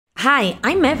Hi,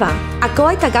 I'm Eva.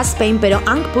 Ako ay taga Spain pero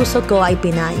ang puso ko ay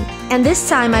Pinay. And this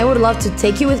time I would love to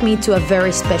take you with me to a very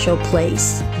special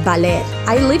place, Baler.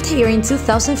 I lived here in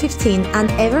 2015 and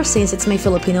ever since it's my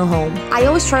Filipino home. I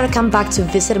always try to come back to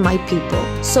visit my people.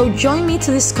 So join me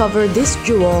to discover this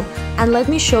jewel and let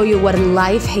me show you what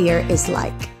life here is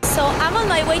like. So I'm on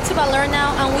my way to Baler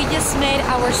now and we just made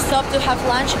our stop to have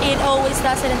lunch. It always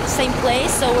does it in the same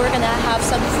place, so we're gonna have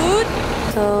some food.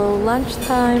 So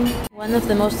lunchtime, one of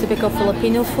the most typical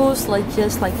Filipino foods, like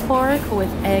just like pork with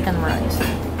egg and rice.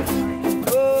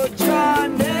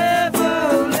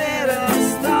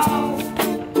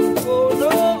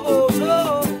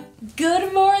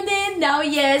 Good morning! Now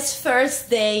yes, first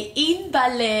day in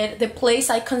Baler, the place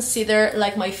I consider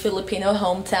like my Filipino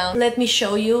hometown. Let me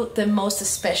show you the most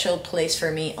special place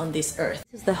for me on this earth.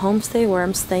 This is the homestay where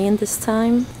I'm staying this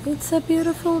time. It's a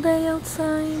beautiful day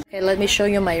outside. Okay, let me show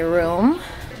you my room.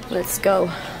 Let's go.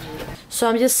 So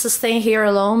I'm just staying here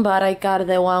alone, but I got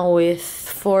the one with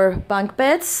 4 bunk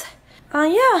beds.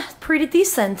 Yeah, pretty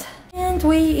decent. And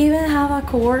we even have a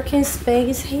co-working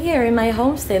space here in my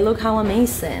homestay. Look how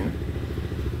amazing.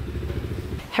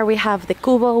 Here we have the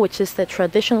kubo, which is the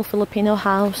traditional Filipino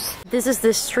house. This is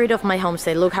the street of my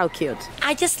homestay. Look how cute.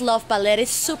 I just love Baler.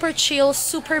 It's super chill,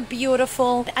 super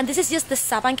beautiful. And this is just the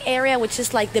Sabang area, which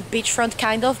is like the beachfront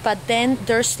kind of, but then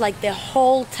there's like the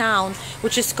whole town,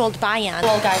 which is called Bayan.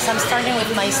 Well guys, I'm starting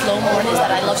with my slow mornings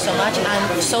that I love so much.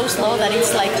 I'm so slow that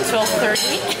it's like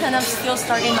 12:30 and I'm still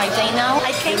starting my day now.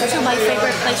 I came to my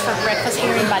favorite place for breakfast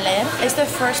here in Baler. It's the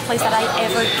first place that I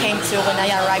ever came to when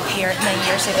I arrived here 9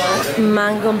 years ago.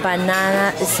 Mango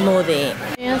banana smoothie.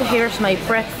 And here's my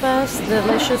breakfast,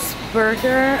 delicious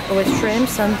burger with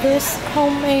shrimps and this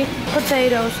homemade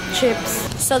potatoes, chips.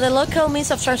 So the local means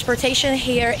of transportation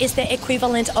here is the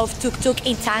equivalent of tuk-tuk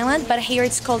in Thailand, but here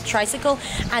it's called tricycle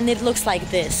and it looks like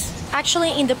this.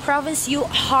 Actually, in the province, you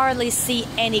hardly see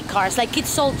any cars. Like,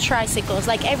 it's all tricycles.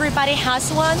 Like, everybody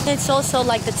has one. It's also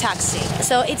like the taxi.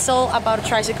 So it's all about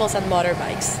tricycles and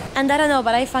motorbikes. And I don't know,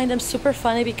 but I find them super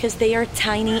funny because they are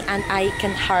tiny and I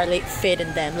can hardly fit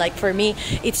in them. Like, for me,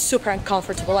 it's super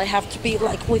uncomfortable. I have to be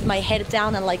like with my head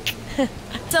down and like...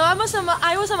 So I was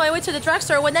on my way to the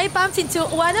drugstore when I bumped into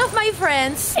one of my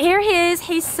friends. Here he is.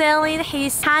 He's selling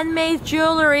his handmade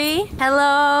jewelry.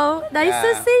 Hello. Nice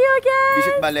to see you again.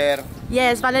 Visit Baler.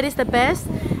 Yes, Baler is the best.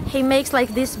 He makes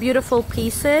like these beautiful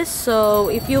pieces. So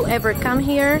if you ever come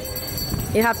here,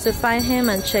 you have to find him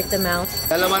and check them out.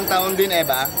 Dalawang taon din,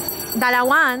 Eva.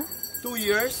 Dalawan? 2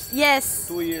 years? Yes.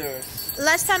 2 years.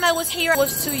 Last time I was here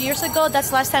was 2 years ago.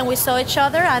 That's last time we saw each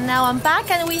other, and now I'm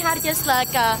back and we had just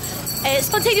like a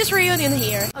spontaneous reunion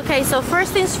here. Okay, so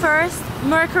first things first,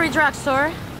 Mercury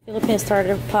Drugstore. Philippine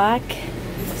starter pack,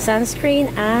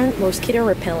 sunscreen, and mosquito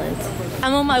repellent.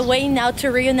 I'm on my way now to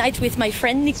reunite with my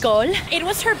friend Nicole. It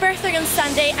was her birthday on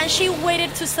Sunday and she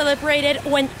waited to celebrate it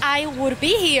when I would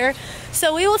be here.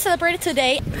 So we will celebrate it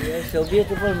today. You're so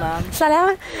beautiful, ma'am.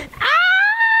 Salamat.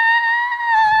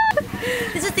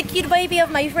 This is the cute baby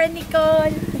of my friend Nicole.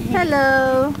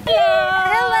 Hello. Hello.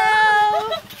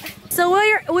 Hello. So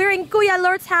we're in Kuya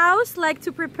Lord's house, like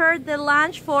to prepare the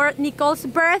lunch for Nicole's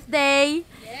birthday.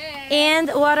 Yay.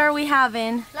 And what are we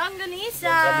having?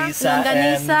 Longanisa.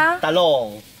 And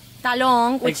talong.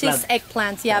 Talong, which is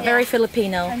eggplant. Yeah, very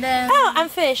Filipino. And then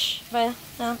and fish. But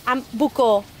and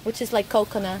buko, which is like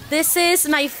coconut. This is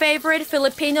my favorite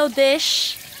Filipino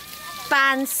dish.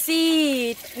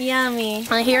 Pancit, yummy.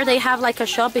 And here they have like a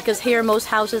shop because here most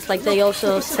houses like they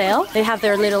also sell. They have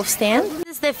their little stand.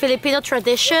 This is the Filipino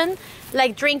tradition,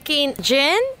 like drinking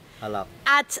gin. Halap.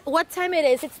 At what time it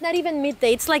is? It's not even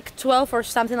midday. It's like 12 or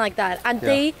something like that. And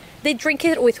they drink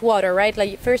it with water, right?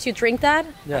 Like first you drink that,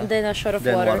 and then a shot of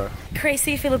water.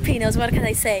 Crazy Filipinos, what can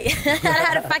I say?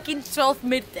 At a fucking 12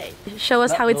 midday. Show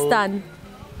us how it's done.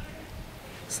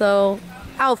 So.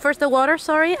 Oh, first the water,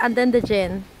 sorry, and then the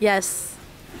gin. Yes.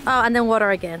 Oh, and then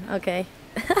water again. Okay.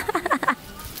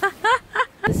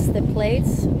 This is the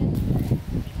plates.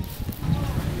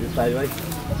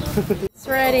 It's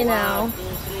ready now.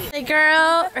 Hey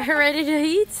girl, are you ready to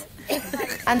eat?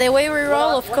 And the way we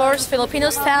roll, of course,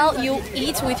 Filipino style, you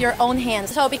eat with your own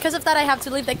hands. So because of that, I have to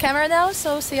leave the camera now,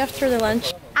 so see you after the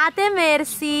lunch. Ate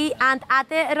Mercy and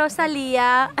Ate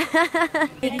Rosalia.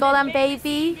 Nicole and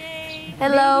baby.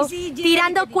 Hello.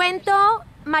 Tirando cuento,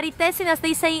 Marites, as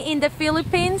they say in the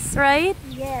Philippines, right?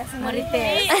 Yes,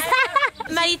 Marites.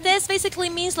 Marites basically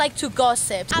means like to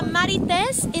gossip. A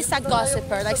Marites is a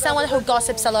gossiper, like someone who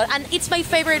gossips a lot. And it's my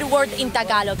favorite word in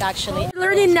Tagalog, actually.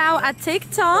 Learning now a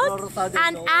TikTok.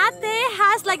 And Ate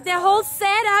has like the whole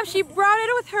setup. She brought it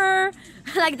with her.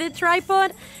 Like the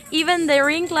tripod, even the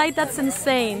ring light, that's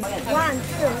insane. 1, 2,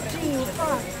 3,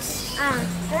 4. And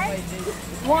straight.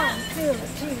 1, 2,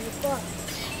 3, 4.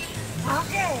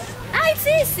 Okay. Ah, it's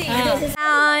easy.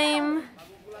 Time.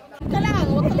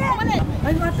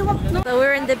 So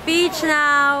we're in the beach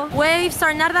now. Waves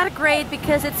are not that great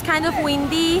because it's kind of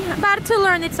windy, but to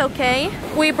learn it's okay.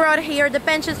 We brought here the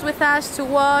benches with us to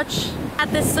watch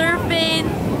at the surfing.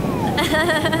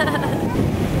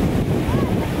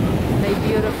 The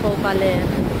beautiful Baler.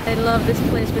 I love this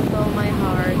place with all my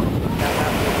heart.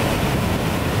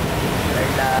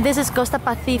 This is Costa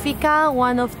Pacifica,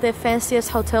 one of the fanciest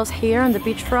hotels here on the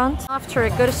beachfront. After a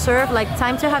good surf, like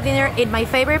time to have dinner in my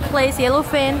favorite place,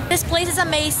 Yellowfin. This place is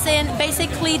amazing.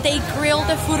 Basically, they grill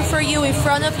the food for you in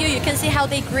front of you. You can see how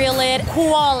they grill it.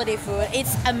 Quality food.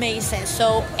 It's amazing.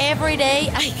 So every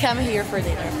day I come here for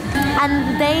dinner.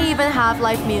 And they even have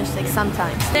live music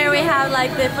sometimes. There we have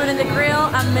like the food in the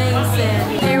grill.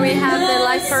 Amazing. Here we have the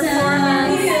live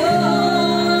performance.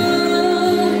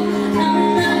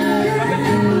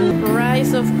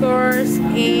 Rice, of course,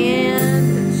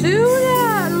 and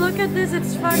tuna! Look at this,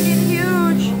 it's fucking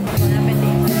huge!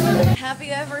 Have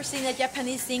you ever seen a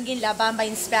Japanese singing La Bamba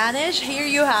in Spanish? Here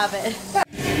you have it.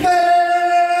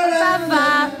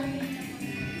 Bamba!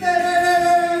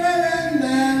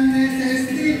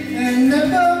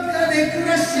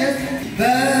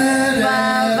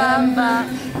 Bamba!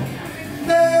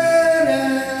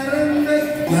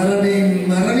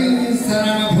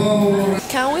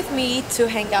 Come with me to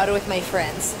hang out with my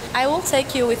friends. I will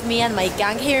take you with me and my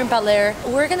gang here in Baler.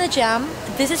 We're gonna jam.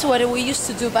 This is what we used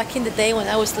to do back in the day when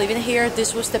I was living here.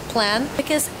 This was the plan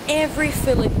because every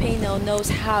Filipino knows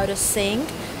how to sing,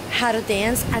 how to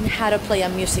dance, and how to play a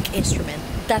music instrument.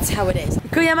 That's how it is.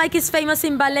 Kuya Mike is famous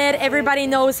in Baler. Everybody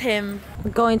knows him.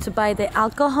 We're going to buy the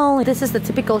alcohol. This is the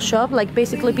typical shop. Like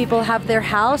basically people have their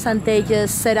house and they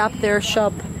just set up their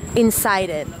shop inside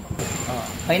it.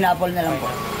 Pineapple na lang po.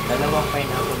 Dalawang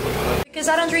pineapple. Because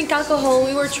I don't drink alcohol,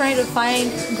 we were trying to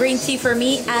find green tea for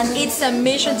me, and it's a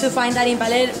mission to find that in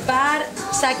Baler. But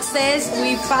success,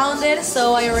 we found it,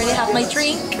 so I already have my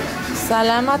drink.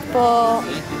 Salamat po.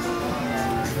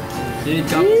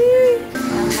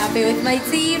 I'm happy with my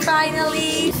tea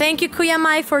finally. Thank you, Kuya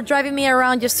Mai, for driving me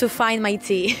around just to find my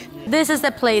tea. This is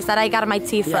the place that I got my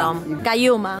tea from,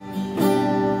 Cayuma.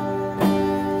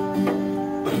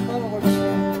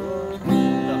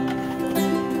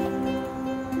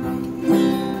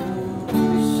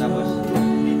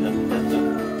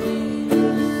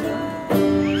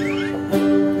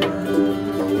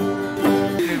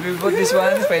 This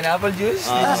one, pineapple juice.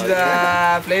 This is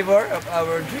the flavor of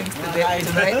our drinks today,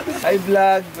 tonight. Hi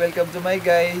vlog, welcome to my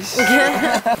guys.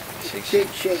 Shake,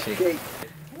 shake, shake, shake.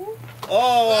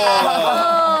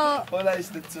 Oh! Wala, is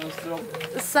that so strong?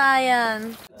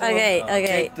 Sayan. Okay,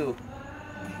 okay. Take two.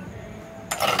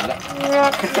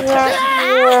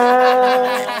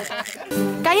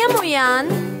 Kaya mo yan?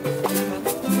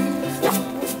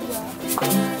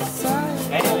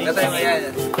 Katay mo yan.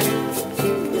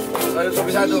 Kayo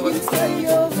kabisado ko.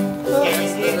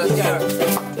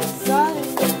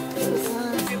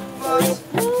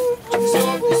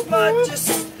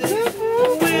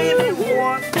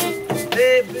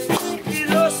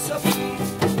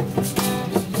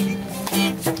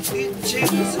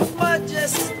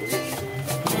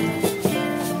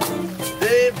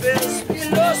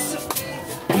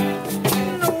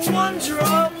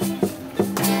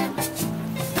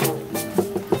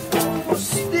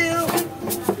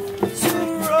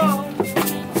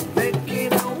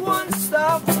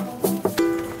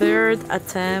 Third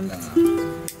attempt.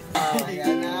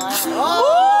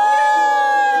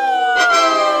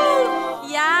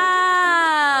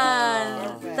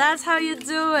 Yeah, that's how you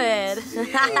do it.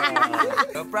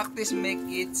 Practice make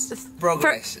it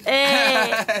progress.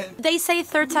 They say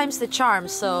third time's the charm,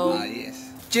 so. Yes.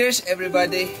 Cheers,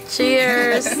 everybody.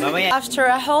 Cheers. After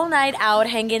a whole night out,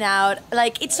 hanging out,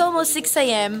 like it's almost 6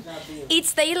 a.m.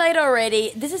 It's daylight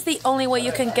already. This is the only way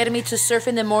you can get me to surf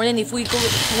in the morning if we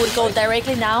would go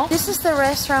directly now. This is the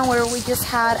restaurant where we just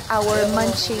had our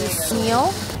munchies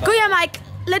meal. Kuya Mike,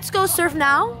 let's go surf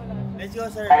now. Let's go,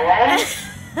 sir.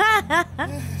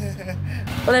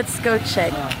 Let's go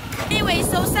check. Anyway,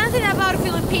 so something about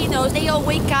Filipinos, they all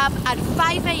wake up at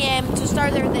 5 a.m. to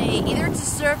start their day, either to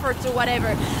surf or to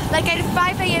whatever. Like at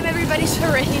 5 a.m. everybody's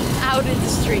already out in the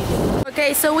street.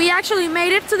 Okay, so we actually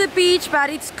made it to the beach, but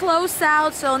it's closed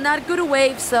out, so not good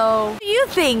waves, so... What do you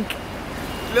think?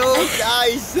 Close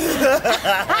eyes.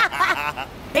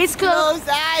 It's closed. Close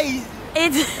eyes.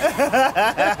 It's...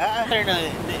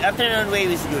 The afternoon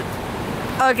wave is good.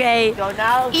 Okay. So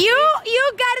now... You You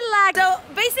got luck. So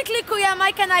basically, Kuya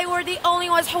Mike and I were the only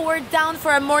ones who were down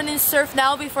for a morning surf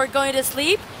now before going to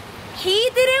sleep. He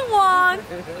didn't want,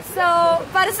 so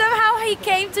but somehow he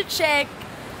came to check.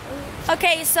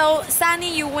 Okay, so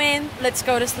Sunny, you win. Let's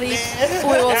go to sleep.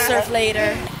 We will surf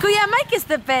later. Kuya Mike is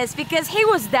the best because he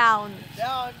was down.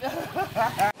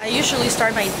 I usually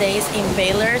start my days in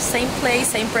Baler, same place,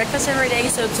 same breakfast every day.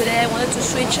 So today I wanted to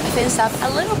switch things up a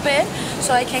little bit.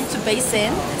 So I came to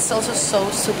Basin. It's also so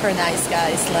super nice,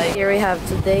 guys. Like here we have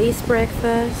today's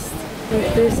breakfast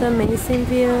with this amazing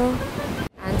view.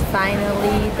 And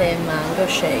finally the mango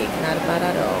shake, not bad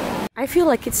at all. I feel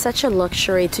like it's such a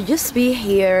luxury to just be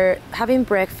here, having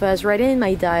breakfast, writing in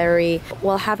my diary,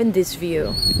 while having this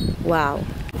view. Wow.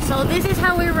 So this is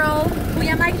how we roll.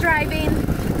 Kuya Mike driving,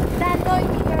 Tandoy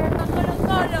here,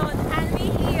 and me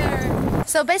here.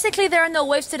 So basically there are no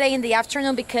waves today in the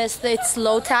afternoon because it's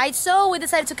low tide. So we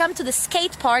decided to come to the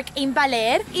skate park in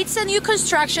Baler. It's a new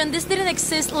construction. This didn't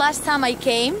exist last time I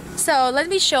came. So let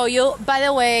me show you. By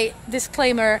the way,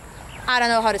 disclaimer, I don't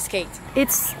know how to skate.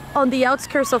 It's on the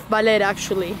outskirts of Baler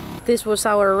actually. This was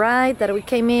our ride that we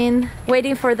came in,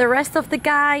 waiting for the rest of the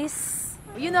guys.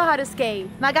 You know how to skate.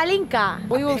 Magalinka.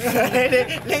 We will see.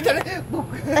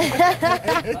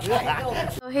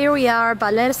 So here we are,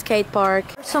 Baler skate park.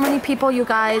 So many people, you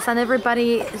guys, and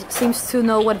everybody seems to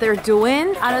know what they're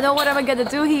doing. I don't know what I'm gonna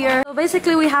do here. So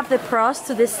basically we have the pros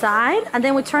to this side, and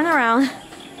then we turn around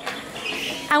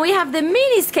and we have the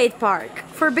mini skate park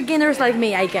for beginners like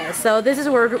me, I guess. So this is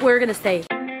where we're gonna stay.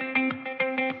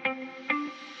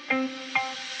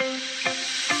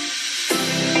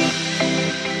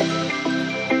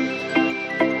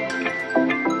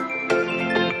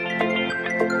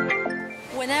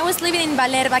 Living in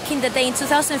Baler back in the day in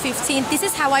 2015, this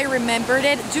is how I remembered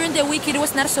it. During the week it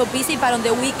was not so busy, but on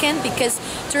the weekend, because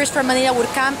tourists from Manila would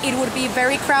come, it would be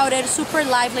very crowded, super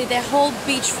lively, the whole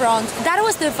beachfront. That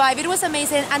was the vibe, it was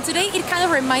amazing, and today it kind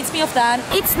of reminds me of that.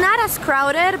 It's not as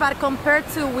crowded, but compared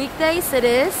to weekdays it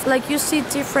is. Like you see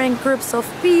different groups of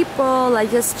people, like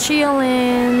just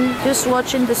chilling, just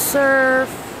watching the surf.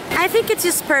 I think it's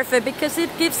just perfect because it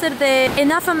gives it the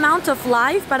enough amount of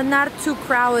life but not too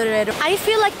crowded. I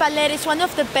feel like Baler is one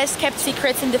of the best kept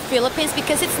secrets in the Philippines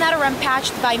because it's not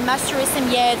rampaged by mass tourism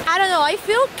yet. I don't know, I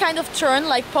feel kind of torn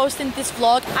like posting this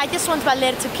vlog. I just want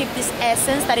Baler to keep this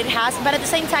essence that it has, but at the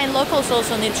same time locals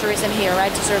also need tourism here,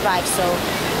 right, to survive. So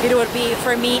it would be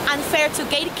for me unfair to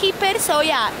gatekeep it. So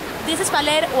yeah, this is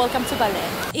Baler, welcome to Baler.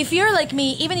 If you're like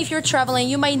me, even if you're traveling,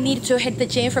 you might need to hit the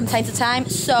gym from time to time.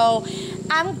 So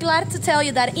I'm glad to tell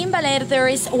you that in Baler there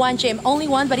is one gym, only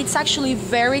one, but it's actually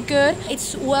very good.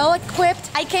 It's well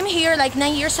equipped. I came here like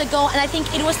 9 years ago and I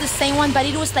think it was the same one, but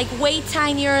it was like way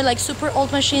tinier, like super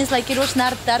old machines, like it was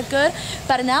not that good.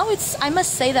 But now I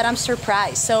must say that I'm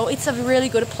surprised. So it's a really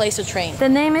good place to train. The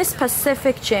name is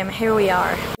Pacific Gym. Here we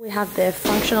are. We have the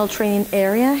functional training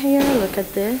area here. Look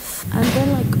at this. And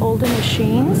then like all the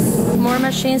machines, more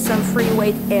machines and free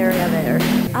weight area there.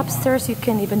 Upstairs you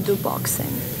can even do boxing.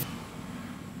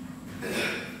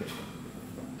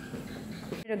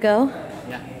 To go?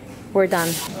 Yeah. We're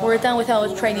done. We're done with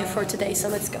our training for today, so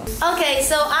let's go. Okay,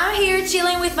 so I'm here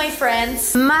chilling with my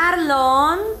friends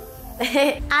Marlon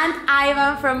and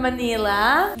Ivan from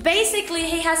Manila. Basically,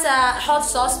 he has a hot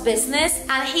sauce business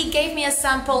and he gave me a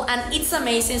sample and it's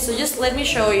amazing, so just let me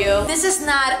show you. This is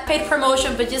not paid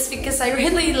promotion, but just because I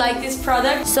really like this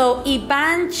product. So,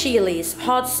 Iban chilies,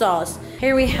 hot sauce.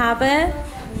 Here we have it.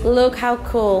 Look how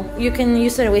cool. You can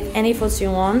use it with any foods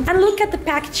you want. And look at the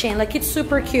packaging, like it's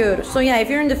super cute. So yeah, if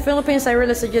you're in the Philippines, I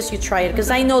really suggest you try it because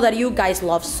I know that you guys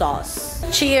love sauce.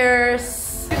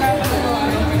 Cheers!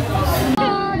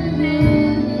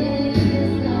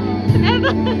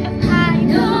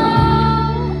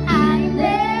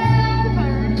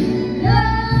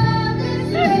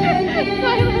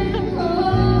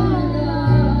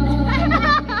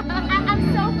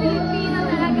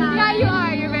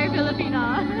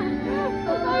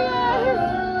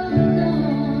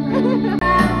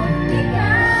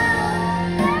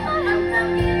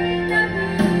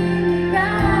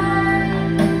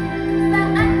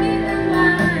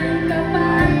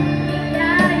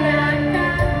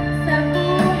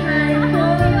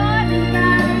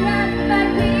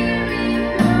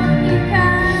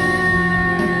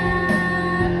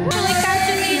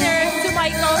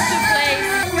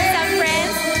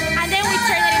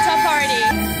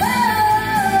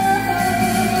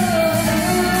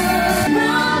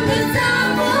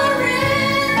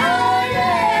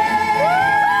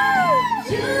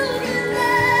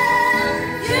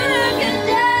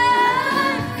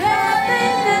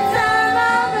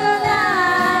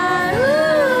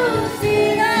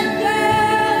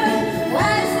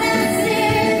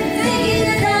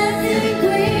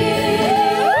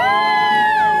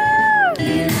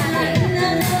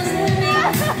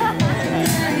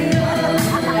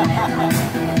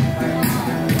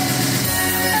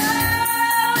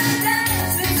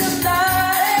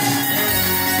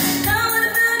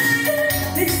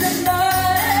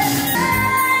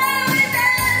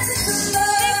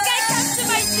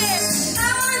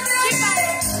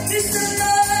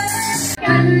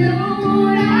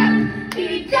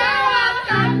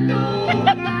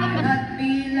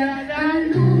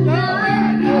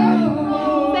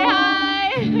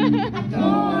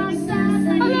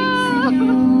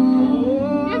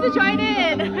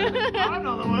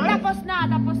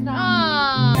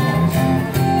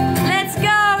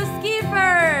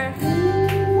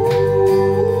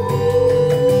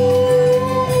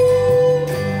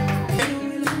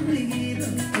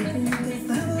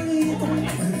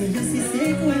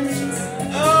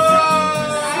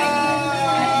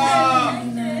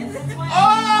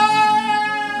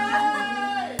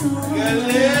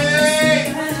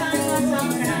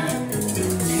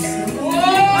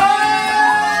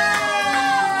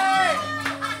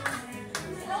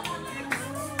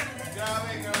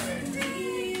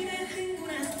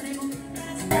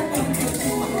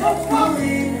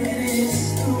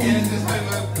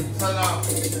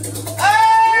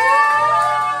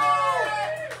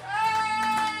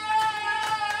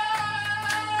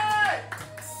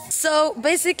 So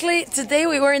basically, today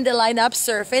we were in the lineup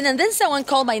surfing, and then someone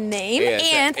called my name.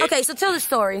 Yes, and okay, so tell the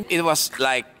story. It was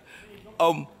like,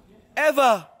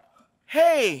 Eva,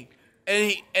 hey,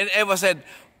 and Eva said,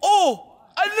 oh,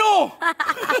 I know.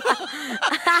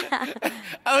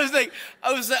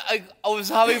 I was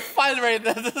having fun right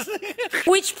now.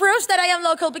 Which proves that I am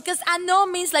local because I know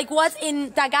means like what's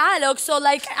in Tagalog. So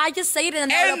like I just say it in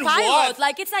an autopilot.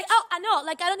 Like it's like oh I know.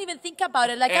 Like I don't even think about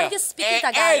it. Like I'm just speaking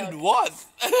Tagalog. And what?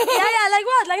 yeah. Like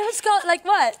what? Like who's called? Like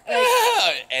what?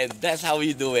 Like, and that's how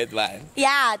you do it, man.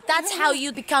 Yeah, that's how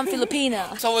you become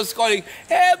Filipino. Someone's calling,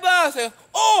 hey, boss.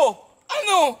 Oh. I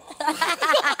know.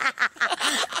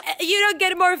 You don't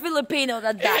get more Filipino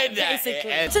than that,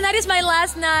 basically. Tonight is my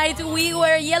last night. We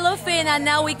were Yellowfin and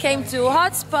now we came to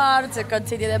Hotspot to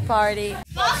continue the party.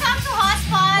 Welcome to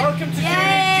Hotspot. Welcome to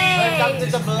Yay! Welcome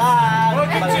to the vlog.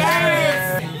 Welcome to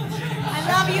Yes. I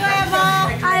love you, Eva.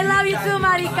 I love you too,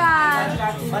 Marican.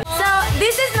 So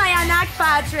this is my anak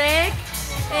Patrick.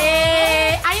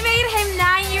 I made him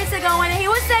 9 years ago when he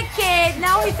was a kid.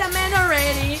 Now he's a man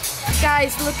already.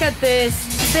 Guys, look at this.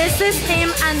 This is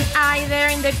him and I there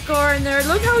in the corner.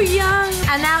 Look how young.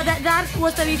 And now that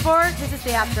was the before. This is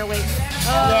the after wait.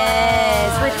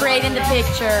 Yes, recreating the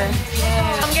picture.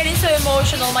 Yes. I'm getting so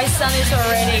emotional. My son is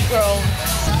already grown.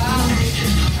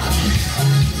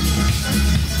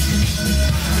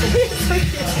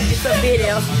 It's a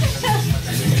video.